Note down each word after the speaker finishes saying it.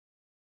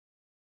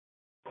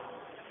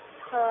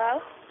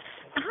Hello?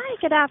 Hi,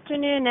 good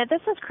afternoon.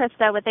 This is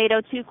Krista with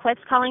 802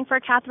 Quits calling for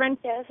Kathryn.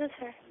 Yeah, this is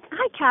her.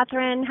 Hi,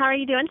 Kathryn. How are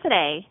you doing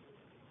today?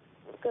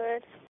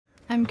 Good.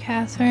 I'm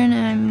Kathryn, and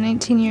I'm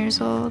 19 years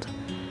old.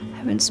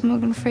 I've been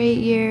smoking for 8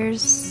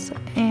 years,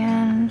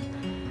 and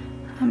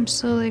I'm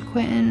slowly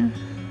quitting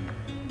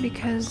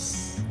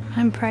because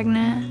I'm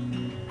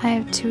pregnant. I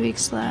have 2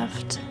 weeks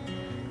left,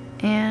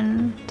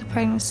 and the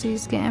pregnancy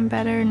is getting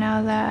better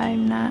now that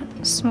I'm not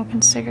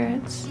smoking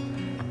cigarettes.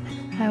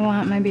 I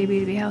want my baby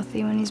to be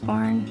healthy when he's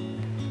born.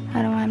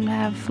 I don't want him to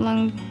have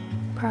lung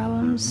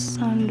problems.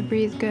 I want him to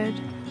breathe good.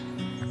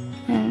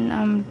 And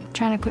I'm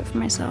trying to quit for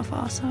myself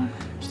also.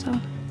 So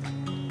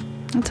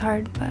it's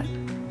hard, but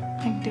I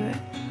can do it.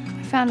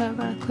 I found out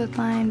about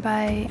Quitline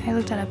I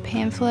looked at a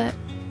pamphlet.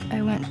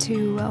 I went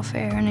to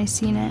welfare and I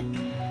seen it.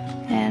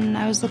 And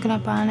I was looking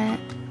up on it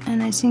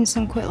and I seen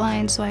some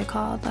Quitline, so I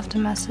called, left a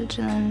message,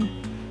 and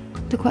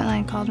then the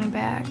Quitline called me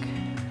back.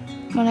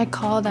 When I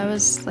called, I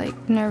was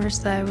nervous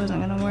that it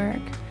wasn't gonna work,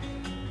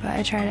 but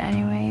I tried it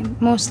anyway.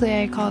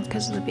 Mostly I called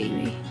because of the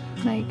baby.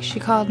 She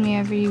called me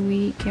every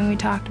week and we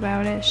talked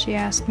about it. She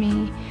asked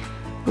me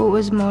what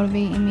was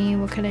motivating me,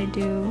 what could I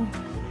do,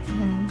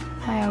 and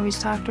I always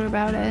talked to her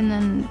about it, and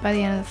then by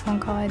the end of the phone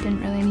call I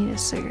didn't really need a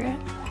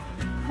cigarette.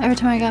 Every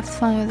time I got off the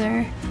phone with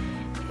her,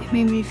 it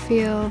made me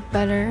feel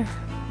better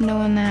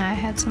knowing that I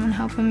had someone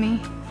helping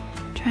me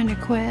trying to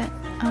quit.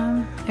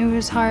 It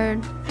was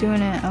hard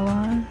doing it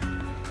alone,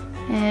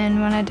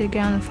 and when I did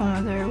get on the phone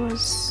with her, it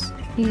was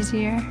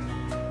easier.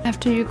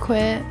 After you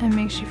quit, it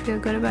makes you feel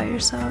good about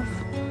yourself.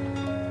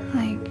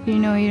 You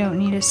know you don't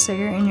need a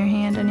cigarette in your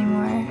hand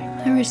anymore.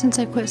 Ever since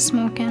I quit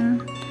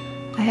smoking,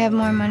 I have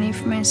more money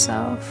for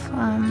myself.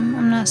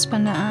 I'm not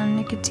spending it on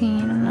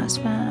nicotine. I'm not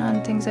spending it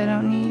on things I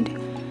don't need.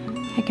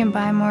 I can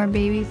buy more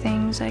baby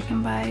things. I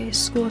can buy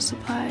school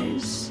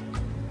supplies.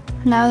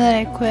 Now that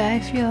I quit, I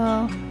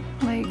feel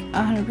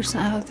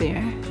 100%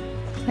 healthier.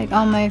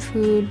 All my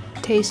food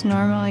tastes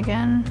normal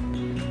again.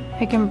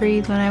 I can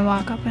breathe when I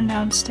walk up and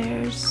down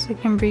stairs. I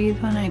can breathe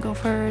when I go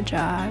for a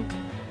jog.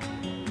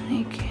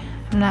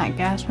 I'm not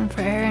gasping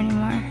for air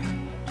anymore,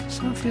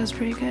 so it feels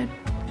pretty good.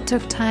 It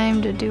took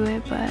time to do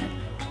it, but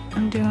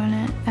I'm doing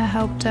it. I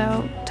helped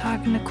out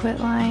talking to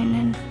Quitline,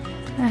 and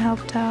I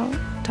helped out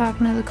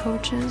talking to the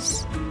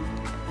coaches.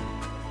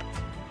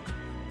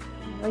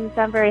 Well, you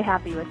sound very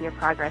happy with your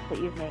progress that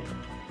you've made.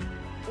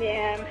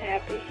 Yeah, I'm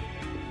happy.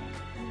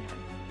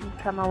 You've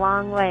come a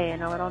long way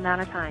in a little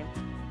amount of time.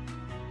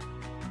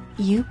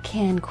 You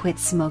can quit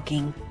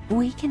smoking.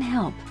 We can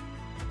help.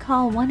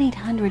 Call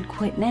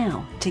 1-800-QUIT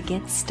now to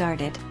get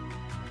started.